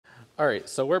All right,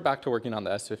 so we're back to working on the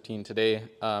S15 today.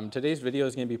 Today's video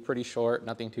is gonna be pretty short,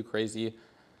 nothing too crazy.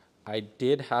 I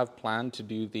did have planned to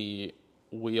do the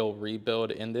wheel rebuild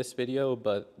in this video,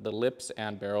 but the lips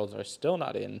and barrels are still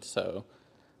not in, so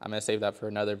I'm gonna save that for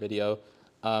another video.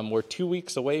 We're 2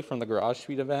 weeks away from the Garage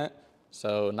Suite event,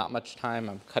 so not much time.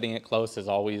 I'm cutting it close as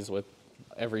always with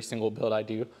every single build I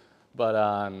do. But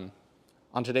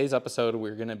on today's episode,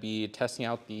 we're gonna be testing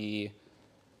out the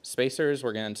spacers.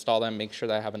 We're going to install them, make sure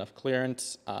that I have enough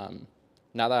clearance. Now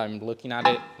that I'm looking at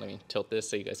it, let me tilt this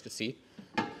so you guys can see.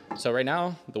 So right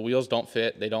now, the wheels don't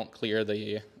fit. They don't clear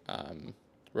the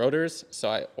rotors. So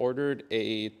I ordered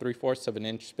a 3/4 of an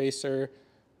inch spacer.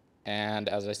 And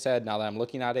as I said, now that I'm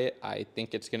looking at it, I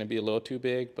think it's going to be a little too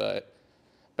big, but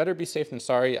better be safe than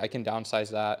sorry. I can downsize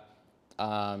that.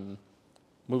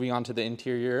 Moving on to the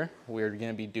interior, we're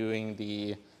going to be doing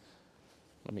the,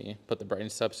 let me put the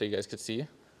brightness up so you guys can see.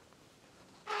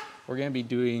 We're going to be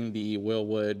doing the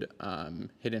Willwood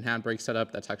hidden handbrake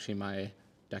setup. That's actually my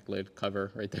deck lid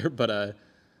cover right there. But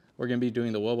we're going to be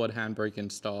doing the Willwood handbrake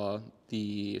install,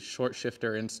 the short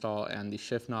shifter install, and the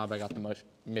shift knob. I got the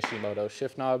Mishimoto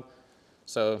shift knob.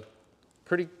 So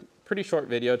pretty short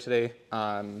video today.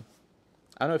 I don't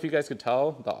know if you guys could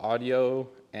tell, the audio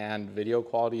and video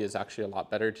quality is actually a lot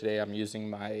better today. I'm using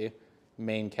my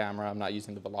main camera. I'm not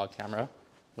using the vlog camera,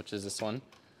 which is this one.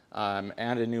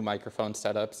 And a new microphone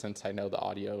setup since I know the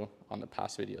audio on the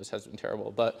past videos has been terrible.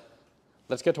 But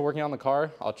let's get to working on the car.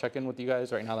 I'll check in with you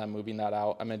guys right now that I'm moving that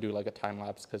out. I'm gonna do like a time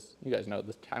lapse because you guys know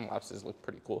the time lapses look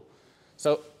pretty cool.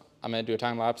 So I'm gonna do a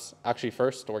time lapse. Actually,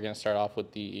 first we're gonna start off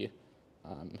with the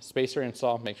spacer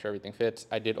install, make sure everything fits.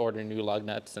 I did order new lug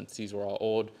nuts since these were all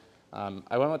old.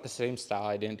 I went with the same style.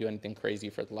 I didn't do anything crazy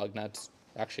for the lug nuts.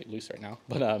 They're actually loose right now,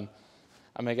 but I'm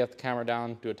gonna get the camera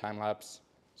down, do a time lapse,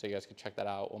 so you guys can check that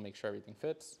out. We'll make sure everything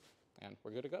fits, and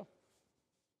we're good to go.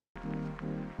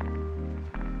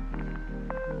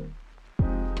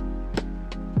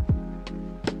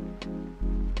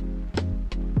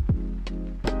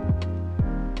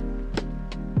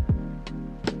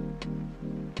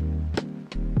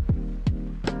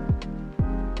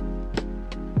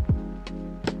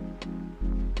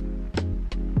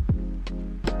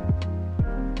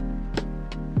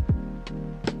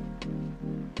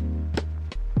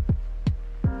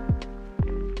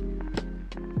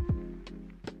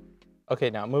 Okay,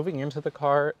 now moving into the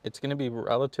car, it's going to be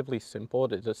relatively simple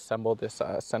to disassemble this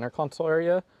center console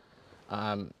area.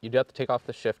 You do have to take off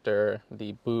the shifter,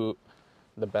 the boot,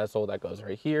 the bezel that goes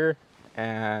right here,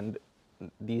 and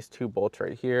these two bolts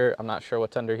right here. I'm not sure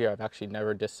what's under here. I've actually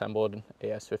never disassembled a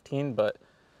S15, but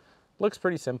looks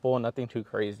pretty simple, nothing too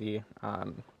crazy.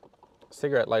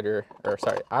 Cigarette lighter, or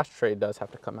sorry, ashtray does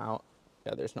have to come out.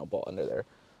 Yeah, there's no bolt under there.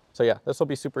 So yeah, this will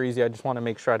be super easy. I just want to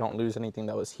make sure I don't lose anything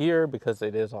that was here because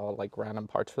it is all like random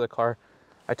parts for the car.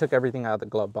 I took everything out of the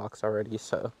glove box already,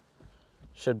 so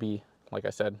should be, like I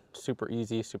said, super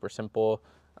easy, super simple.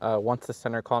 Once the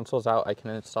center console's out, I can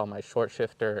install my short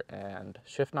shifter and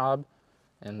shift knob.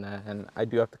 And then I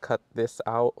do have to cut this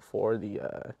out for the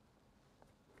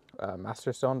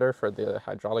master cylinder for the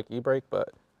hydraulic e-brake, but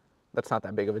that's not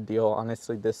that big of a deal.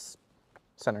 Honestly, this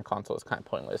center console is kind of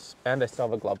pointless, and I still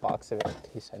have a glove box in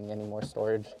case I need any more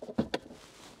storage,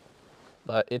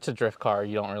 but it's a drift car.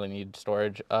 You don't really need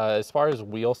storage. As far as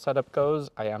wheel setup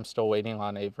goes, I am still waiting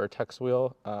on a Vertex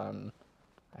wheel. I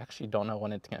actually don't know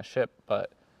when it's gonna ship, but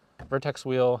Vertex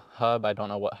wheel, hub, I don't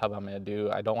know what hub I'm gonna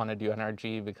do. I don't want to do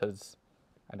NRG because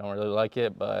I don't really like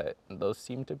it, but those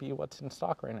seem to be what's in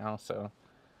stock right now, so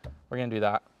we're gonna do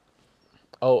that.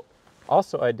 Oh,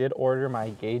 also, I did order my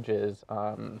gauges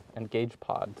and gauge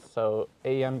pods. So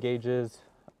AEM gauges,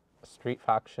 Street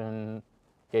Faction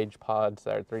gauge pods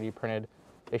that are 3D printed.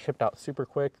 They shipped out super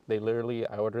quick.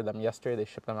 I ordered them yesterday. They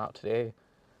shipped them out today.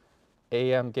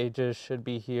 AEM gauges should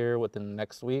be here within the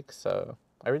next week. So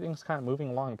everything's kind of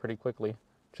moving along pretty quickly.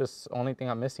 Just the only thing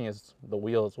I'm missing is the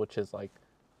wheels, which is like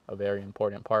a very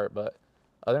important part. But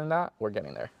other than that, we're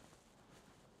getting there.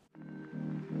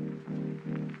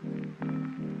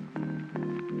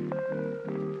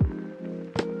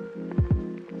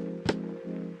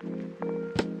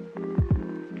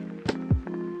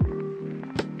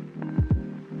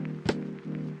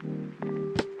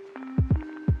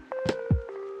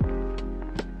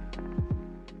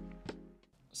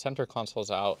 Center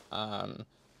console's out.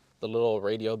 The little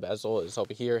radio bezel is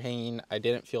over here hanging. I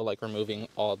didn't feel like removing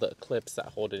all the clips that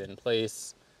hold it in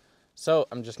place, so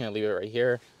I'm just gonna leave it right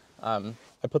here. I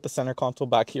put the center console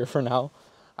back here for now.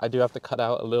 I do have to cut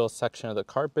out a little section of the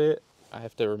carpet. I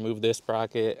have to remove this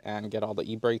bracket and get all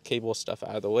the e-brake cable stuff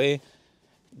out of the way,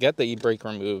 get the e-brake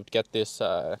removed, get this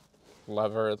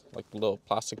lever, like the little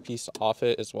plastic piece off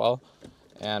it as well.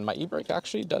 And my e-brake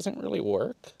actually doesn't really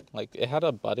work. Like, it had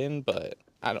a button, but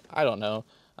I don't know.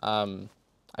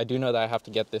 I do know that I have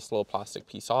to get this little plastic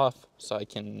piece off so I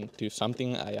can do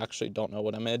something. I actually don't know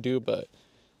what I'm gonna do, but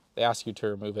they ask you to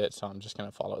remove it, so I'm just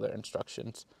gonna follow their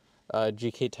instructions.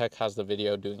 GK Tech has the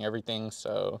video doing everything,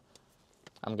 so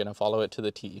I'm gonna follow it to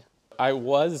the T. I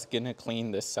was gonna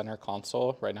clean this center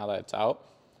console right now that it's out,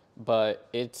 but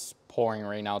it's pouring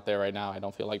rain out there right now. I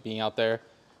don't feel like being out there.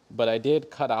 But I did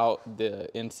cut out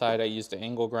the inside. I used an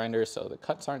angle grinder, so the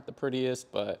cuts aren't the prettiest,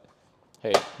 but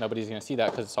hey, nobody's gonna see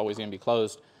that because it's always gonna be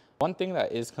closed. One thing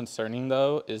that is concerning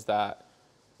though is that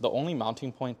the only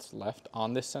mounting points left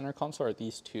on this center console are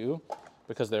these two,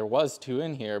 because there was two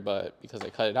in here, but because they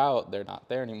cut it out, they're not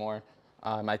there anymore.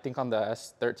 I think on the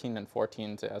S13 and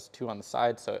 14s, it has two on the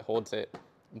side, so it holds it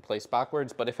in place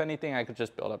backwards. But if anything, I could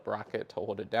just build a bracket to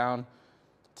hold it down.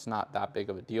 It's not that big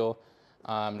of a deal.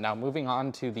 Now moving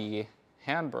on to the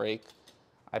handbrake,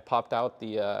 I popped out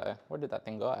the, where did that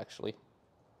thing go actually?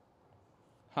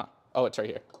 Huh, oh, it's right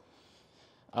here.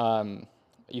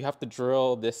 You have to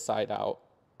drill this side out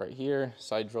right here.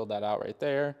 So I drilled that out right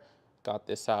there, got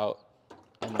this out,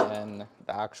 and then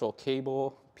the actual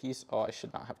cable piece, oh, I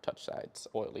should not have touched that, it's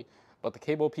oily. But the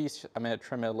cable piece, I'm gonna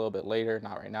trim it a little bit later,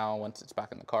 not right now, once it's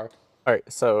back in the car. All right,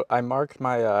 so I marked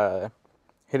my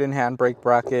hidden handbrake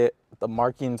bracket. The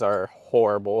markings are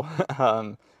horrible.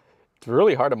 It's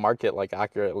really hard to mark it like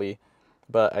accurately,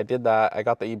 but I did that. I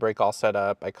got the e-brake all set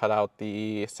up. I cut out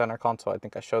the center console. I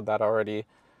think I showed that already.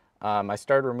 I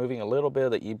started removing a little bit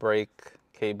of the e-brake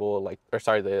cable,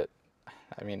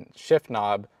 shift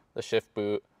knob, the shift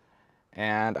boot,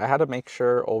 and I had to make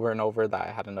sure over and over that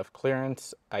I had enough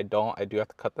clearance. I do have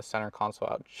to cut the center console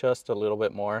out just a little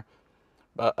bit more.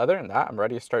 But other than that, I'm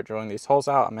ready to start drilling these holes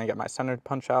out. I'm gonna get my center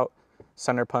punch out,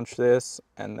 center punch this,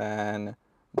 and then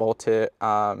bolt it.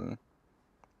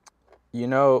 You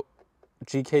know,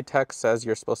 GK Tech says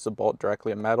you're supposed to bolt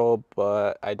directly in metal,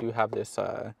 but I do have this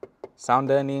sound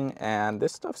deadening, and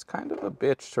this stuff's kind of a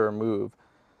bitch to remove.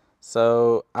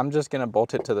 So I'm just gonna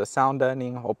bolt it to the sound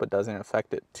deadening, hope it doesn't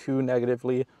affect it too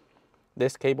negatively.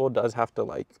 This cable does have to,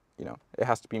 like, you know, it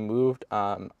has to be moved.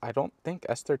 I don't think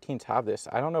S13s have this.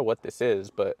 I don't know what this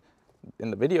is, but in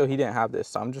the video he didn't have this,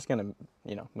 so I'm just gonna,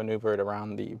 you know, maneuver it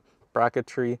around the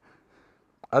bracketry.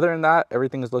 Other than that,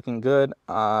 everything is looking good.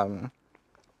 Other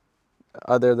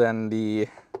than the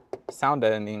sound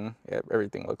deadening,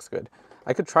 everything looks good.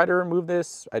 I could try to remove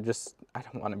this. I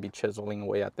don't want to be chiseling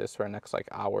away at this for the next like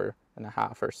hour and a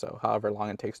half or so, however long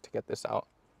it takes to get this out.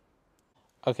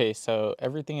 Okay, so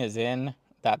everything is in.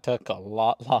 That took a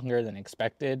lot longer than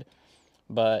expected,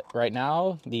 but right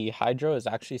now the hydro is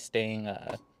actually staying,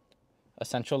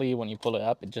 essentially when you pull it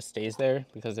up, it just stays there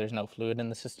because there's no fluid in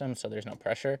the system, so there's no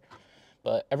pressure.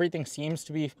 But everything seems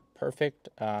to be perfect.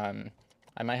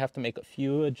 I might have to make a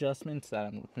few adjustments that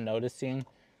I'm noticing.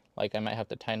 Like I might have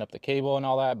to tighten up the cable and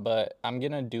all that, but I'm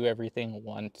gonna do everything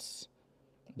once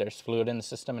there's fluid in the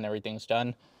system and everything's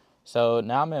done. So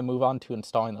now I'm gonna move on to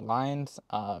installing the lines.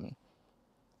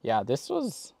 Yeah, it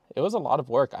was a lot of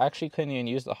work. I actually couldn't even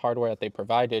use the hardware that they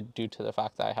provided due to the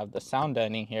fact that I have the sound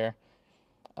deadening here.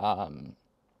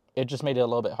 It just made it a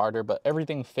little bit harder, but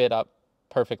everything fit up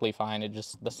perfectly fine.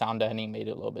 The sound deadening made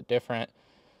it a little bit different.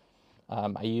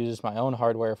 I used my own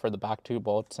hardware for the back two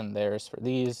bolts and theirs for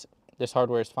these. This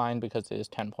hardware is fine because it is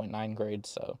 10.9 grade,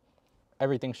 so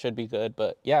everything should be good.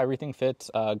 But yeah, everything fits.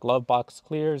 Glove box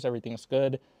clears, everything's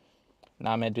good.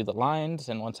 Now I'm gonna do the lines,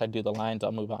 and once I do the lines,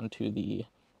 I'll move on to the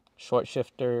short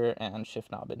shifter and shift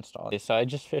knob install. Okay, so I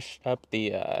just fished up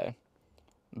the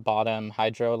bottom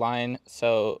hydro line.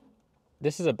 So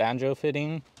this is a banjo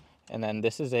fitting, and then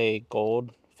this is a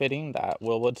gold fitting that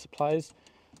Willwood supplies.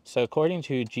 So according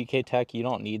to GK Tech, you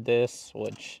don't need this,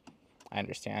 which I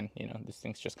understand, you know, this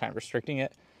thing's just kind of restricting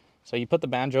it. So you put the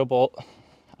banjo bolt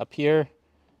up here,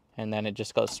 and then it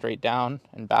just goes straight down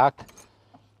and back.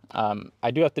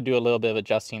 I do have to do a little bit of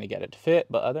adjusting to get it to fit,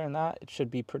 but other than that, it should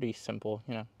be pretty simple,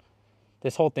 you know.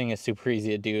 This whole thing is super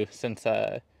easy to do since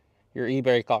your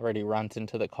e-brake already runs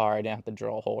into the car. I didn't have to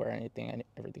drill a hole or anything.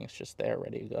 Everything's just there,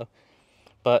 ready to go.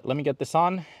 But let me get this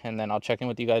on, and then I'll check in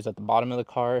with you guys at the bottom of the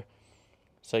car.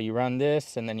 So you run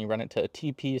this, and then you run it to a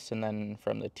T-piece, and then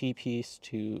from the T-piece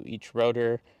to each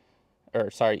rotor,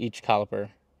 or sorry, each caliper.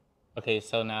 Okay,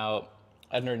 so now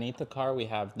underneath the car, we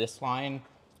have this line.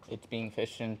 It's being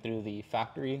fished in through the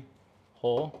factory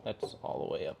hole. That's all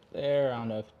the way up there. I don't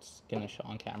know if it's gonna show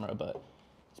on camera, but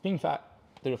it's being through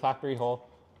the factory hole.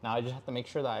 Now I just have to make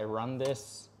sure that I run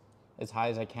this as high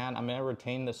as I can. I'm gonna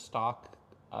retain the stock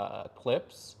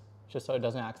clips just so it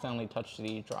doesn't accidentally touch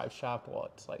the drive shaft while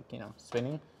it's like, you know,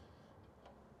 spinning.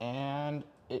 And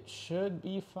it should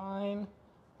be fine.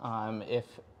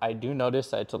 If I do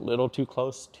notice that it's a little too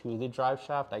close to the drive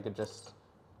shaft, I could just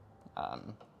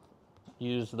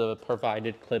use the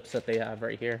provided clips that they have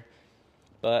right here.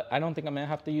 But I don't think I'm gonna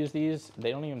have to use these.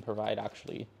 They don't even provide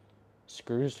actually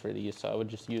screws for these, so I would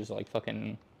just use like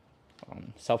fucking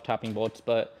self-tapping bolts.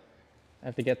 But I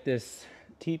have to get this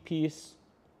T-piece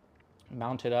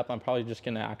mounted up. I'm probably just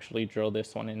gonna actually drill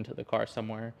this one into the car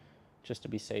somewhere just to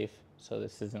be safe, so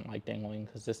this isn't like dangling,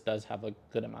 because this does have a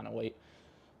good amount of weight.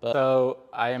 But so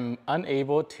I'm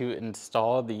unable to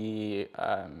install the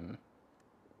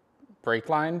brake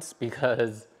lines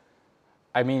because,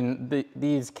 I mean,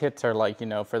 these kits are like, you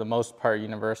know, for the most part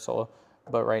universal,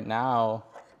 but right now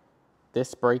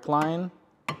this brake line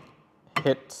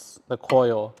hits the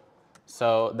coil,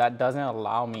 so that doesn't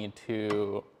allow me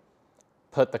to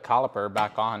put the caliper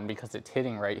back on because it's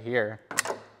hitting right here.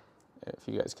 If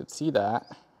you guys could see that,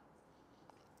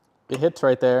 it hits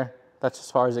right there. That's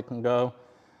as far as it can go.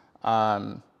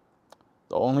 The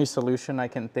only solution I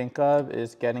can think of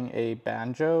is getting a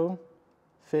banjo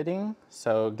fitting.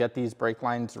 So get these brake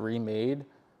lines remade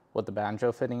with the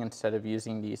banjo fitting instead of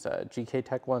using these GK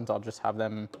Tech ones. I'll just have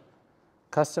them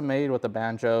custom made with the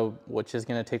banjo, which is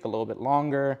gonna take a little bit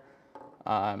longer.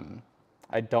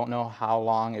 I don't know how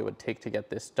long it would take to get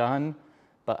this done,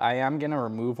 but I am gonna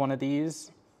remove one of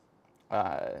these,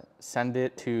 send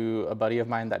it to a buddy of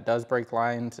mine that does brake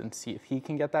lines and see if he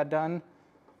can get that done.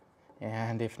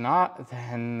 And if not,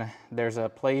 then there's a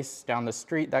place down the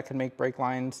street that can make brake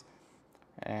lines,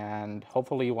 and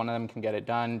hopefully one of them can get it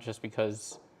done, just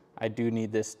because I do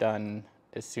need this done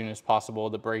as soon as possible.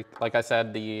 The brake, like I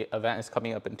said, the event is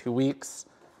coming up in 2 weeks,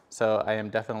 so I am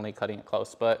definitely cutting it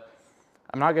close, but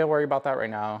I'm not gonna worry about that right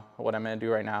now. What I'm gonna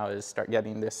do right now is start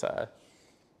getting this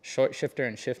short shifter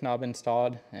and shift knob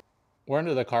installed. We're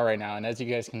under the car right now, and as you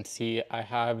guys can see, I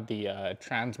have the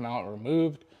trans mount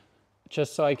removed,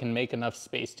 just so I can make enough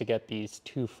space to get these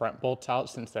 2 front bolts out,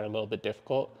 since they're a little bit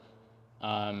difficult.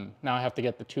 Now I have to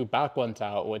get the 2 back ones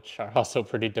out, which are also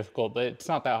pretty difficult, but it's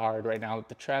not that hard right now.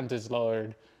 The trans is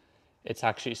lowered. It's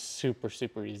actually super,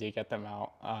 super easy to get them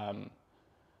out.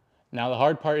 Now the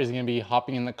hard part is gonna be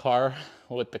hopping in the car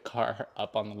with the car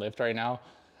up on the lift right now.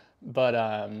 But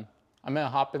I'm gonna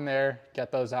hop in there,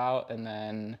 get those out, and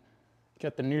then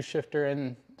get the new shifter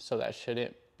in, so that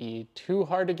shouldn't be too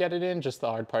hard to get it in. Just the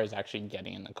hard part is actually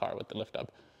getting in the car with the lift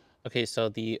up. Okay, so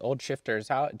the old shifter is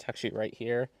out. It's actually right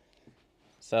here.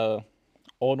 So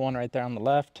old one right there on the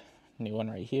left, new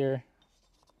one right here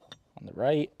on the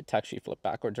right. It's actually flipped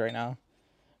backwards right now.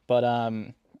 But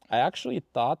I actually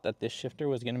thought that this shifter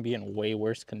was gonna be in way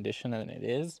worse condition than it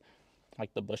is,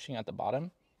 like the bushing at the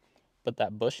bottom. But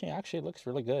that bushing actually looks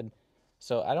really good.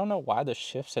 So I don't know why the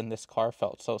shifts in this car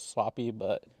felt so sloppy,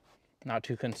 but not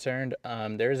too concerned.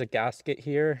 There's a gasket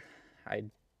here. I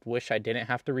wish I didn't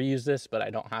have to reuse this, but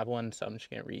I don't have one, so I'm just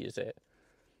gonna reuse it.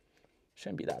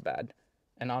 Shouldn't be that bad.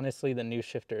 And honestly, the new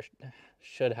shifter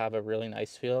should have a really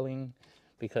nice feeling,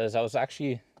 because I was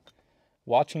actually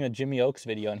watching a Jimmy Oaks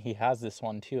video, and he has this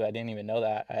one too. I didn't even know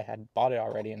that. I had bought it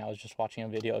already, and I was just watching a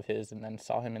video of his and then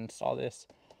saw him install this.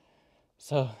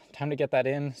 So time to get that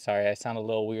in. Sorry, I sound a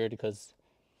little weird because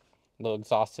I'm a little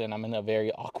exhausted and I'm in a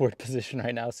very awkward position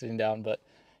right now sitting down, but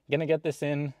I'm gonna get this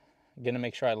in. I'm gonna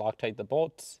make sure I Loctite the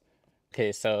bolts.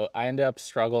 Okay, so I ended up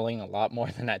struggling a lot more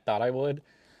than I thought I would.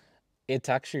 It's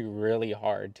actually really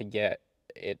hard to get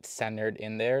it centered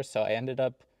in there. So I ended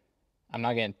up, I'm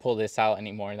not gonna pull this out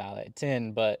anymore now that it's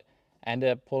in, but I ended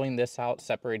up pulling this out,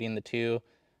 separating the two,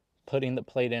 putting the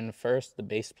plate in first, the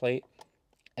base plate,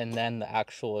 and then the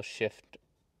actual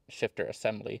shifter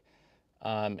assembly.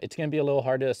 It's gonna be a little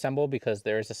hard to assemble because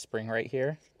there is a spring right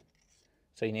here.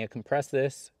 So you need to compress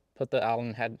this, put the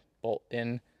Allen head bolt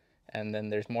in, and then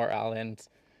there's more Allens.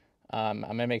 I'm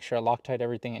gonna make sure I Loctite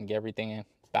everything and get everything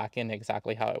back in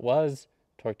exactly how it was,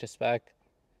 torque to spec.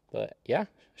 But yeah,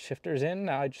 shifter's in.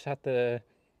 Now I just have to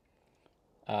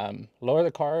lower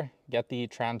the car, get the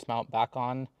trans mount back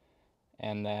on,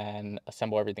 and then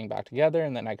assemble everything back together,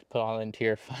 and then I could put all the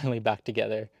interior finally back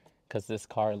together, because this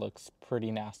car looks pretty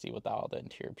nasty without all the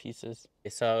interior pieces.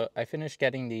 So I finished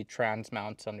getting the trans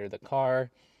mounts under the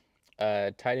car,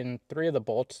 tightened 3 of the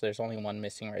bolts. There's only one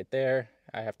missing right there.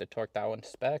 I have to torque that one to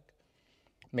spec,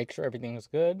 make sure everything's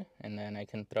good, and then I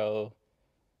can throw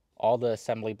all the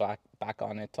assembly back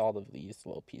on it, all of these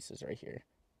little pieces right here.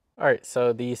 All right,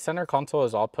 so the center console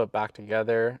is all put back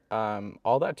together.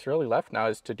 All that's really left now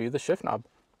is to do the shift knob.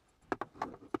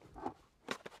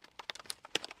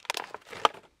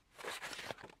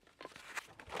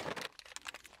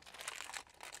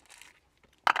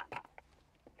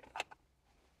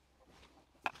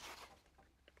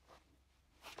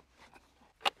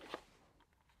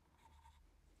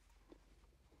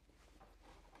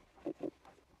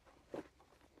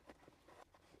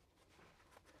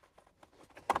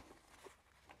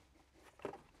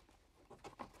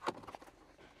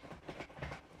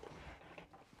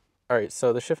 All right,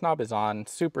 so the shift knob is on,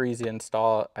 super easy to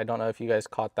install. I don't know if you guys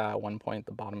caught that at one point,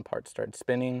 the bottom part started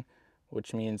spinning,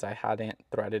 which means I hadn't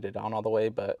threaded it on all the way,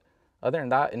 but other than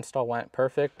that, install went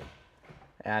perfect,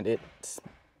 and it's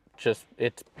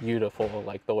beautiful,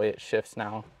 like the way it shifts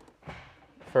now.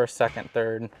 First, second,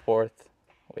 third, fourth,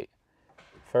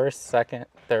 first, second,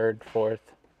 third,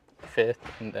 fourth, fifth,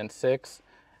 and then sixth.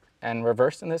 And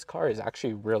reverse in this car is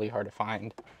actually really hard to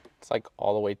find. It's like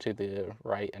all the way to the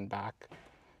right and back.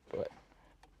 But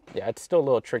yeah, it's still a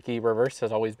little tricky. Reverse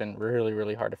has always been really,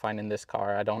 really hard to find in this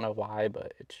car. I don't know why,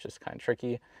 but it's just kind of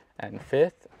tricky. And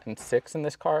fifth and sixth in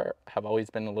this car have always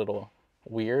been a little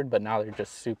weird, but now they're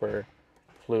just super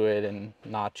fluid and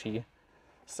notchy.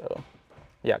 So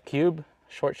yeah, Cube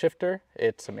short shifter,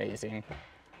 it's amazing.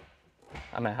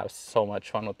 I'm gonna have so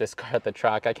much fun with this car at the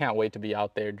track. I can't wait to be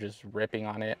out there just ripping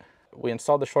on it. We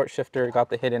installed the short shifter, got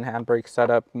the hidden handbrake set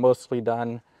up, mostly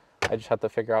done. I just have to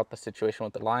figure out the situation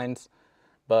with the lines.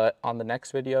 But on the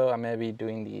next video, I'm gonna be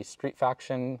doing the Street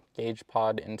Faction gauge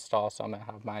pod install. So I'm gonna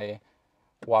have my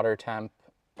water temp,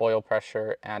 oil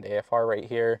pressure, and AFR right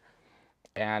here.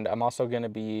 And I'm also gonna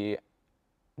be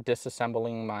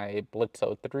disassembling my Blitz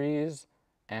 03s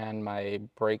and my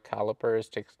brake calipers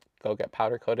to go get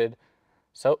powder coated.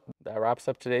 So that wraps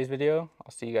up today's video.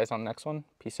 I'll see you guys on the next one.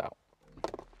 Peace out.